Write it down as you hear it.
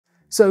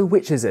So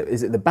which is it?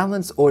 Is it the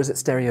balance or is it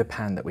stereo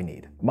pan that we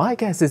need? My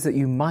guess is that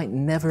you might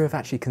never have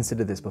actually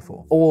considered this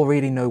before or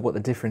really know what the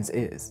difference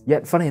is.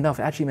 Yet funny enough,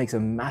 it actually makes a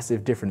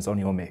massive difference on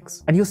your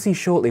mix. And you'll see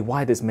shortly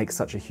why this makes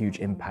such a huge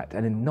impact,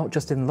 and not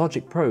just in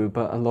Logic Pro,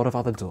 but a lot of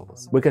other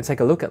DAWs. We're going to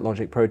take a look at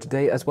Logic Pro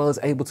today, as well as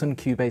Ableton,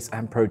 Cubase,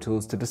 and Pro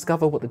Tools to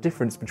discover what the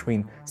difference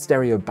between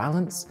stereo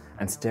balance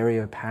and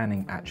stereo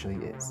panning actually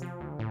is.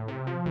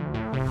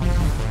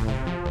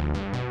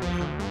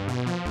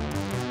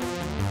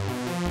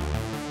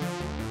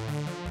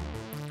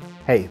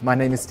 Hey, my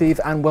name is Steve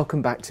and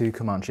welcome back to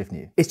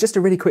Command-Shift-New. It's just a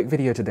really quick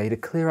video today to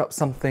clear up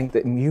something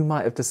that you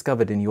might have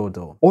discovered in your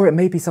DAW. Or it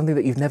may be something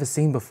that you've never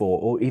seen before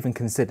or even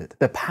considered.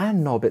 The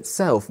pan knob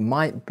itself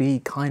might be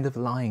kind of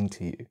lying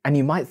to you, and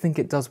you might think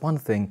it does one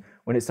thing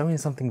when it's doing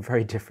something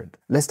very different.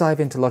 Let's dive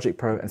into Logic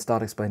Pro and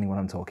start explaining what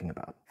I'm talking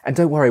about. And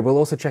don't worry, we'll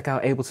also check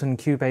out Ableton,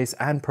 Cubase,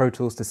 and Pro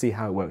Tools to see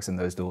how it works in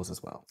those DAWs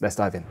as well. Let's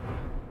dive in.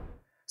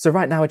 So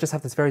right now I just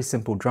have this very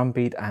simple drum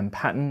beat and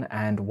pattern,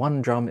 and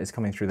one drum is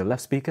coming through the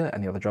left speaker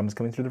and the other drum is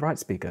coming through the right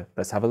speaker.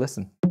 Let's have a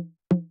listen.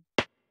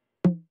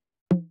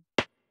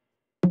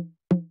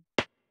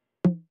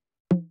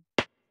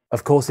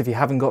 Of course, if you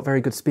haven't got very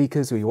good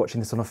speakers or you're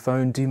watching this on a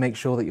phone, do make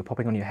sure that you're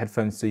popping on your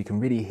headphones so you can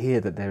really hear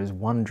that there is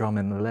one drum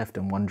in the left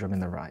and one drum in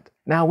the right.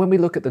 Now, when we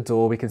look at the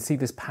DAW, we can see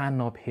this pan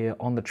knob here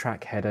on the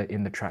track header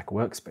in the track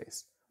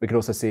workspace. We can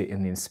also see it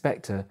in the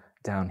inspector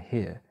down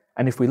here.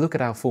 And if we look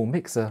at our full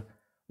mixer,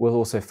 we'll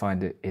also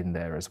find it in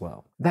there as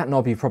well. That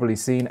knob you've probably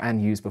seen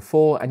and used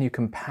before, and you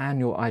can pan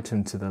your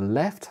item to the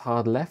left,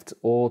 hard left,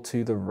 or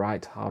to the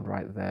right, hard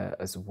right there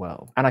as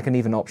well. And I can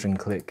even option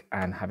click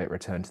and have it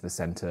return to the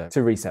center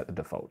to reset the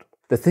default.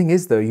 The thing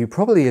is though, you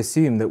probably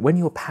assume that when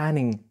you're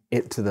panning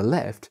it to the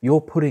left,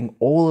 you're putting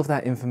all of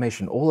that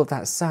information, all of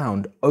that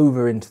sound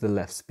over into the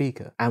left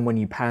speaker. And when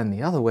you pan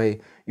the other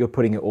way, you're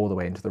putting it all the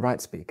way into the right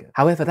speaker.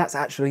 However, that's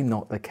actually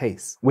not the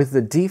case. With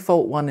the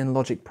default one in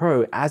Logic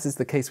Pro, as is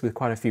the case with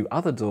quite a few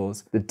other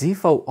DAWs, the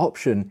default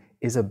option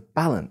is a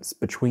balance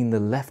between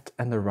the left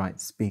and the right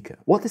speaker.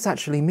 What this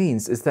actually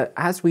means is that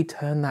as we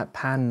turn that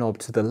pan knob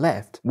to the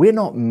left, we're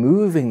not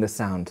moving the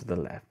sound to the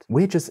left.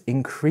 We're just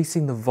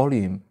increasing the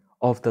volume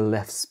of the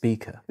left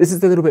speaker. This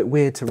is a little bit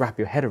weird to wrap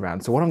your head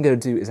around, so what I'm going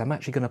to do is I'm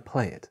actually going to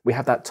play it. We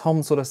have that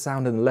tom sort of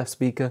sound in the left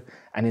speaker,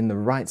 and in the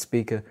right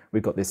speaker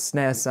we've got this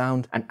snare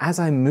sound, and as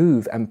I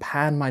move and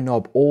pan my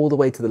knob all the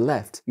way to the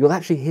left, you'll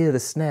actually hear the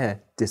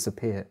snare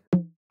disappear.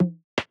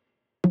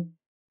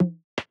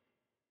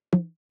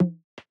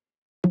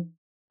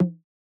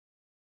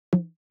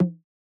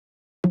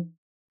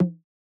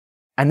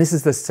 And this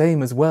is the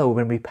same as well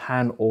when we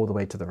pan all the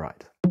way to the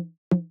right.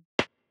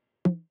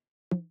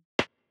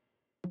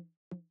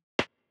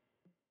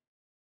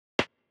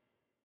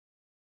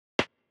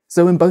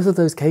 So in both of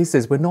those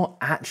cases, we're not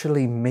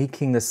actually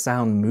making the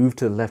sound move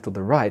to the left or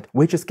the right,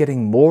 we're just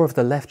getting more of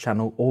the left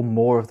channel or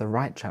more of the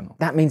right channel.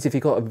 That means if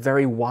you've got a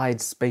very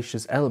wide,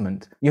 spacious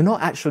element, you're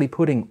not actually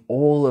putting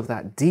all of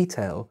that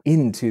detail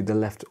into the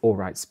left or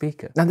right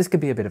speaker. Now this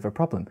could be a bit of a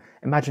problem.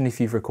 Imagine if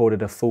you've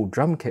recorded a full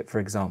drum kit, for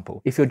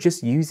example. If you're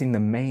just using the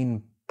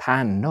main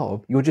pan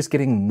knob, you're just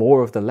getting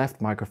more of the left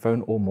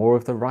microphone or more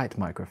of the right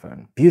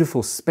microphone.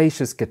 Beautiful,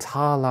 spacious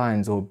guitar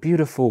lines or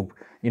beautiful,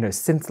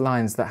 synth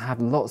lines that have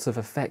lots of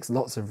effects,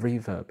 lots of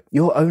reverb.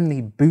 You're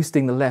only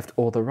boosting the left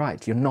or the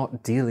right. You're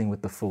not dealing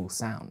with the full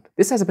sound.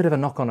 This has a bit of a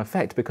knock-on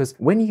effect because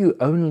when you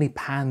only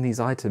pan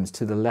these items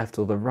to the left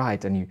or the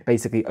right and you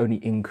basically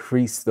only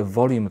increase the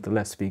volume of the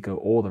left speaker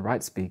or the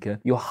right speaker,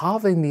 you're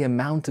halving the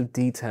amount of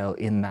detail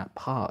in that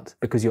part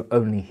because you're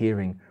only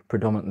hearing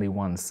predominantly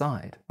one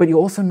side. But you're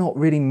also not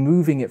really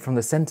moving it from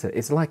the center.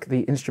 It's like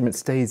the instrument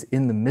stays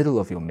in the middle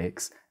of your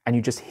mix and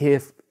you just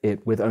hear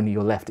it with only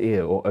your left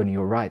ear or only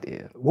your right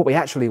ear. What we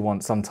actually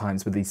want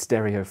sometimes with these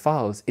stereo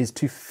files is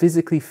to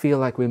physically feel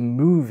like we're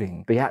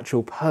moving the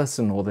actual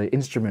person or the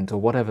instrument or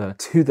whatever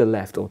to the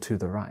left or to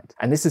the right.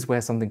 And this is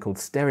where something called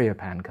stereo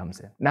pan comes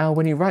in. Now,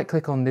 when you right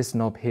click on this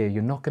knob here,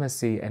 you're not going to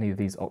see any of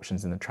these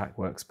options in the track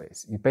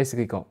workspace. You've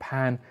basically got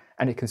pan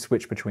and it can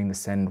switch between the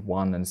send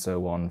one and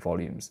so on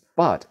volumes.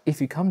 But if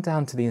you come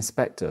down to the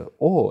inspector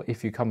or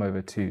if you come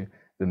over to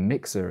the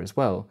mixer as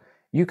well,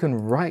 you can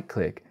right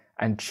click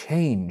and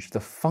change the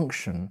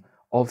function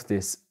of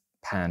this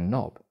pan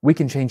knob. We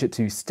can change it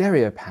to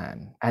stereo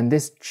pan, and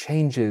this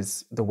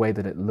changes the way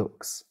that it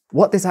looks.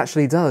 What this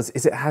actually does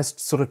is it has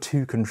sort of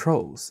two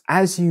controls.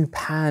 As you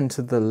pan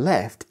to the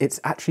left,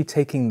 it's actually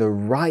taking the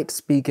right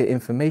speaker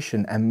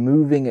information and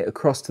moving it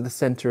across to the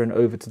center and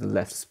over to the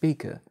left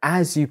speaker.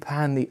 As you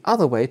pan the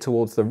other way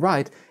towards the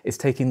right, it's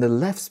taking the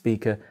left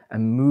speaker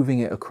and moving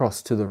it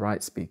across to the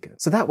right speaker.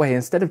 So that way,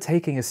 instead of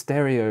taking a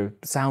stereo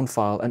sound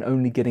file and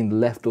only getting the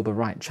left or the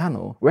right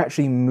channel, we're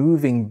actually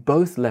moving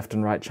both left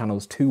and right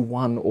channels to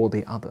one or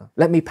the other.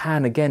 Let me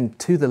pan again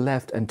to the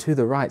left and to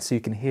the right so you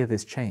can hear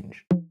this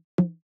change.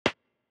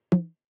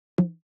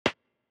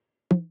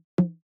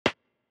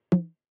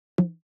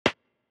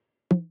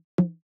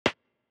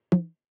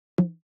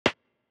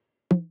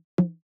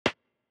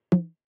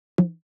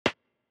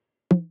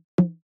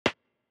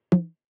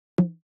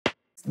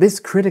 This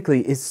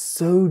critically is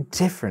so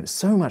different,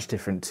 so much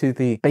different to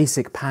the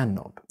basic pan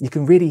knob. You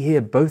can really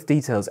hear both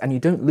details and you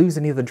don't lose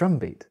any of the drum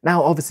beat.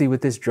 Now, obviously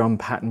with this drum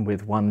pattern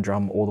with one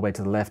drum all the way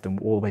to the left and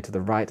all the way to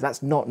the right,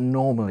 that's not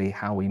normally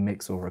how we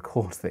mix or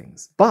record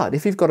things. But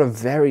if you've got a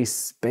very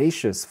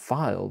spacious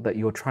file that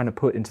you're trying to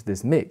put into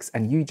this mix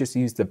and you just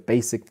use the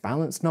basic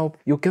balance knob,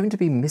 you're going to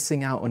be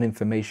missing out on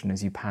information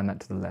as you pan that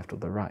to the left or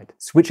the right.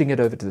 Switching it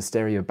over to the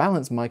stereo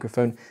balance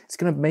microphone, it's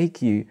going to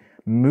make you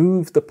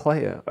move the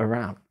player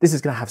around. This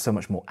is going to have so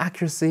much more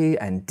accuracy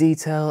and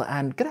detail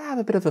and going to have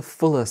a bit of a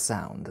fuller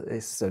sound,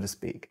 so to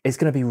speak. It's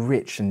going to be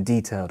rich and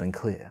detailed and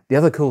clear. The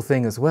other cool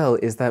thing as well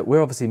is that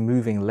we're obviously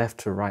moving left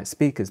to right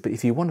speakers, but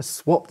if you want to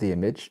swap the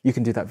image, you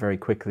can do that very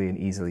quickly and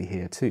easily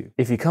here too.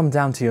 If you come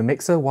down to your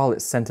mixer while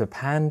it's center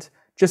panned,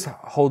 just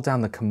hold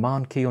down the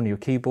command key on your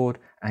keyboard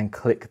and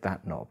click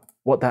that knob.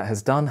 What that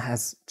has done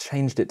has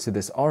changed it to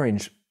this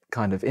orange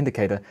kind of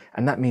indicator,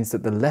 and that means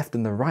that the left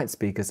and the right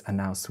speakers are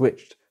now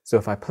switched. So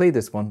if I play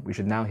this one, we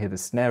should now hear the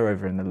snare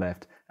over in the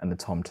left and the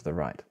tom to the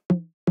right.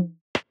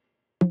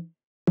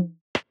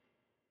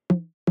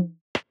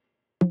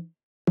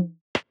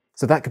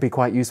 So that could be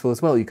quite useful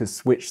as well. You could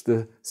switch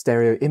the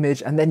stereo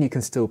image and then you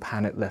can still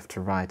pan it left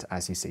to right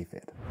as you see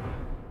fit.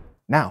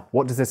 Now,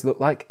 what does this look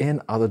like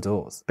in other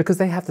DAWs? Because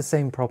they have the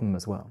same problem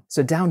as well.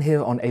 So down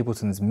here on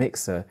Ableton's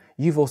mixer,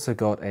 you've also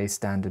got a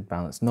standard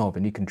balance knob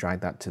and you can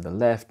drag that to the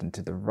left and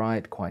to the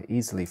right quite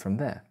easily from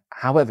there.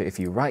 However, if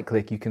you right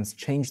click, you can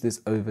change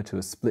this over to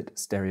a split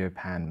stereo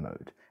pan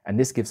mode. And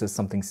this gives us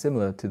something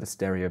similar to the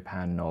stereo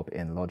pan knob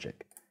in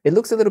Logic. It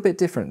looks a little bit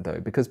different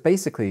though, because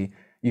basically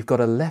you've got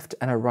a left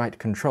and a right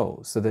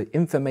control. So the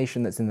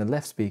information that's in the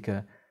left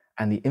speaker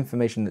and the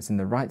information that's in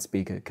the right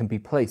speaker can be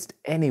placed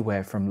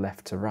anywhere from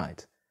left to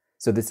right.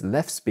 So this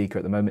left speaker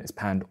at the moment is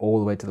panned all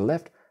the way to the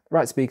left, the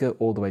right speaker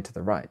all the way to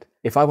the right.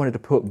 If I wanted to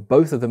put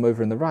both of them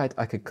over in the right,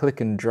 I could click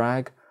and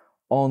drag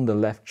on the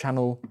left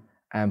channel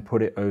and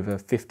put it over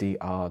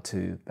 50R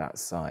to that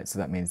side. So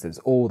that means that it's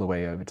all the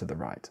way over to the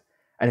right.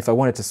 And if I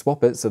wanted to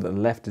swap it so that the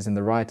left is in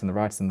the right and the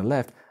right is in the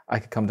left, I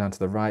could come down to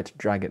the right,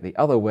 drag it the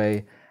other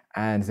way,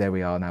 and there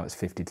we are, now it's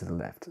 50 to the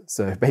left.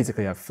 So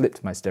basically I've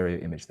flipped my stereo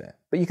image there.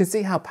 But you can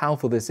see how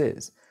powerful this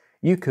is.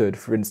 You could,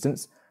 for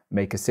instance,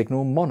 make a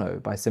signal mono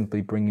by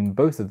simply bringing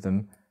both of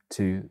them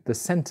to the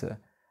center.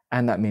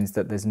 And that means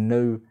that there's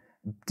no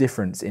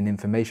difference in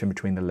information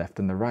between the left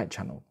and the right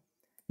channel.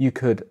 You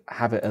could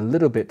have it a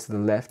little bit to the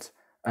left,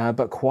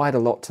 but quite a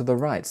lot to the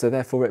right. So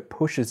therefore it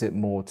pushes it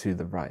more to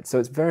the right. So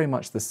it's very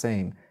much the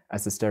same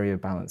as the stereo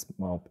balance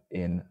knob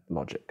in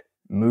Logic.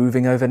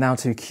 Moving over now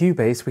to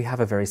Cubase, we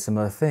have a very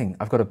similar thing.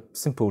 I've got a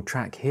simple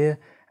track here,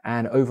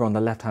 and over on the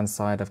left-hand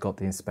side, I've got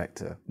the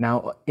inspector.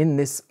 Now, in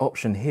this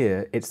option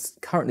here, it's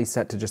currently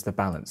set to just the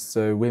balance.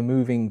 So we're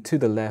moving to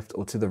the left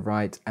or to the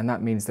right, and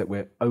that means that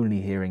we're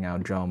only hearing our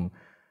drum,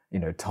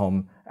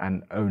 tom,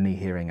 and only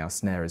hearing our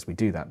snare as we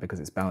do that, because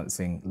it's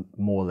balancing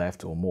more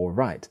left or more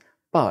right.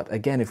 But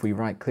again, if we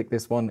right-click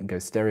this one and go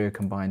stereo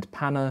combined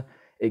panner,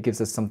 it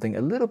gives us something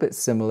a little bit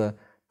similar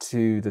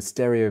to the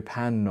stereo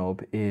pan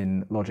knob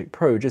in Logic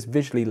Pro, just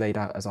visually laid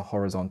out as a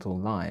horizontal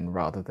line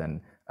rather than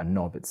a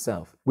knob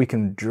itself. We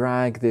can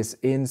drag this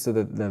in so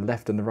that the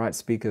left and the right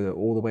speaker are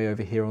all the way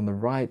over here on the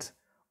right,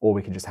 or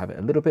we can just have it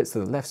a little bit so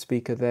the left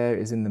speaker there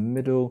is in the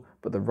middle,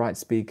 but the right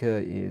speaker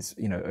is,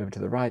 over to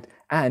the right.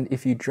 And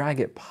if you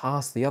drag it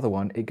past the other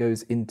one, it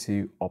goes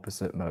into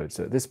opposite mode.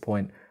 So at this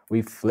point,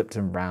 we've flipped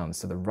them round.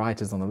 So the right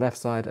is on the left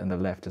side and the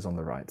left is on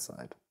the right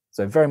side.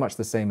 So very much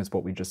the same as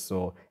what we just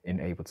saw in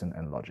Ableton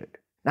and Logic.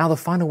 Now the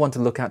final one to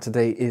look at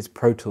today is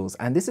Pro Tools,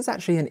 and this is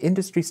actually an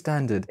industry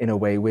standard in a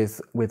way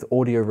with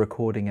audio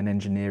recording and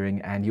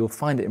engineering, and you'll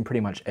find it in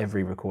pretty much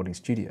every recording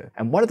studio.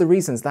 And one of the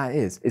reasons that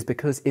is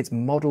because it's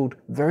modeled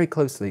very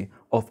closely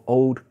off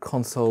old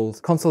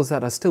consoles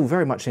that are still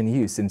very much in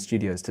use in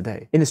studios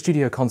today. In a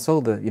studio console,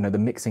 the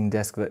mixing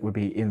desk that would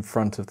be in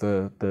front of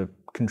the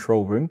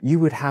control room, you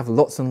would have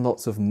lots and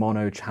lots of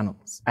mono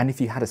channels. And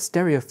if you had a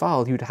stereo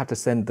file, you'd have to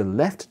send the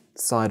left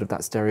side of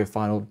that stereo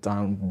file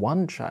down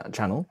one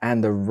channel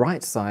and the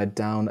right side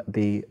down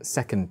the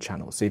second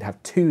channel. So you'd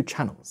have two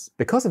channels.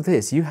 Because of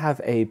this, you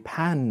have a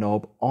pan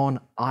knob on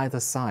either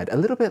side, a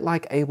little bit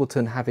like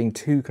Ableton having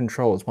two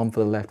controls, one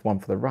for the left, one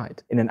for the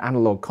right. In an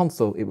analog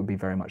console, it would be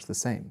very much the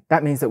same.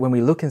 That means that when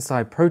we look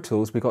inside Pro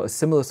Tools, we've got a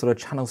similar sort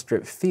of channel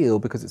strip feel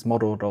because it's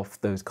modeled off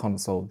those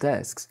console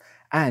desks.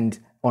 And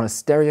on a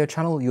stereo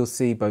channel, you'll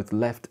see both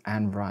left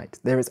and right.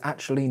 There is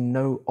actually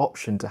no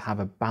option to have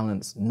a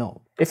balance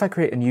knob. If I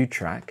create a new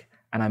track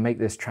and I make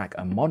this track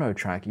a mono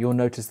track, you'll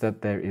notice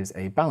that there is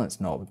a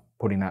balance knob,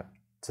 putting that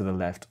to the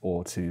left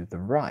or to the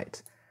right.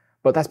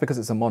 But that's because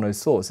it's a mono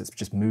source, it's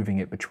just moving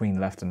it between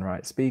left and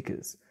right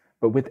speakers.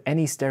 But with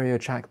any stereo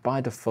track,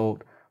 by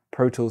default,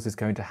 Pro Tools is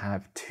going to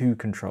have two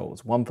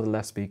controls, one for the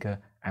left speaker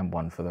and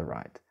one for the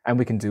right. And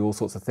we can do all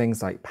sorts of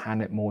things like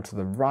pan it more to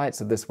the right,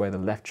 so this way the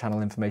left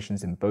channel information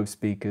is in both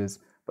speakers,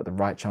 but the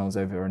right channel is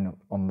over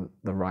on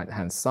the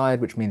right-hand side,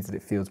 which means that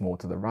it feels more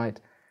to the right.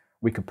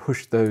 We could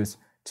push those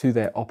to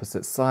their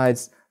opposite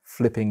sides,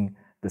 flipping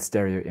the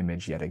stereo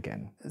image yet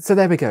again. So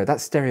there we go,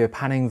 that's stereo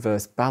panning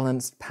versus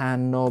balanced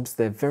pan knobs.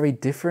 They're very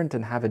different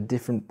and have a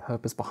different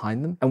purpose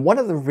behind them. And one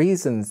of the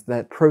reasons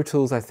that Pro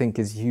Tools, I think,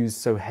 is used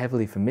so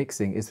heavily for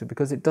mixing is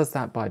because it does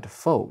that by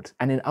default.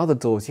 And in other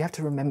DAWs, you have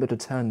to remember to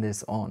turn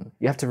this on.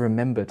 You have to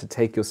remember to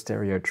take your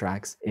stereo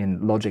tracks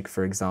in Logic,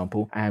 for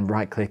example, and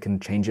right-click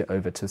and change it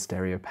over to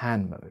stereo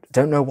pan mode.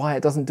 Don't know why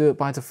it doesn't do it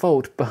by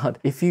default, but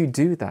if you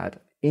do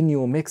that in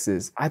your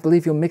mixes, I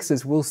believe your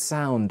mixes will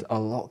sound a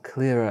lot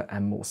clearer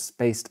and more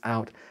spaced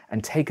out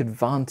and take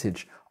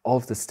advantage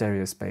of the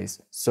stereo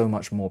space so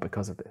much more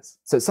because of this.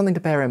 So it's something to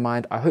bear in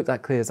mind. I hope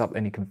that clears up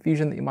any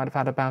confusion that you might have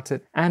had about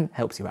it and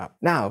helps you out.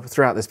 Now,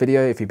 throughout this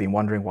video, if you've been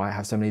wondering why I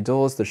have so many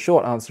DAWs, the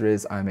short answer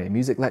is I'm a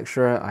music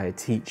lecturer. I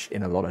teach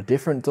in a lot of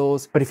different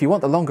DAWs. But if you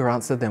want the longer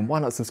answer, then why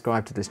not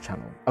subscribe to this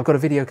channel? I've got a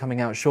video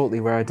coming out shortly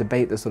where I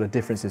debate the sort of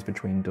differences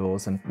between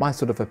DAWs and my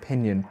sort of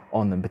opinion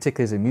on them,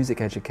 particularly as a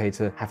music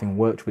educator, having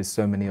worked with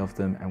so many of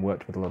them and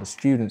worked with a lot of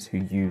students who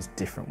use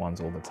different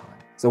ones all the time.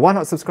 So why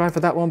not subscribe for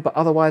that one? But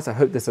otherwise, I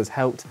hope this has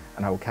helped,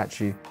 and I will catch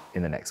you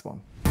in the next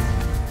one.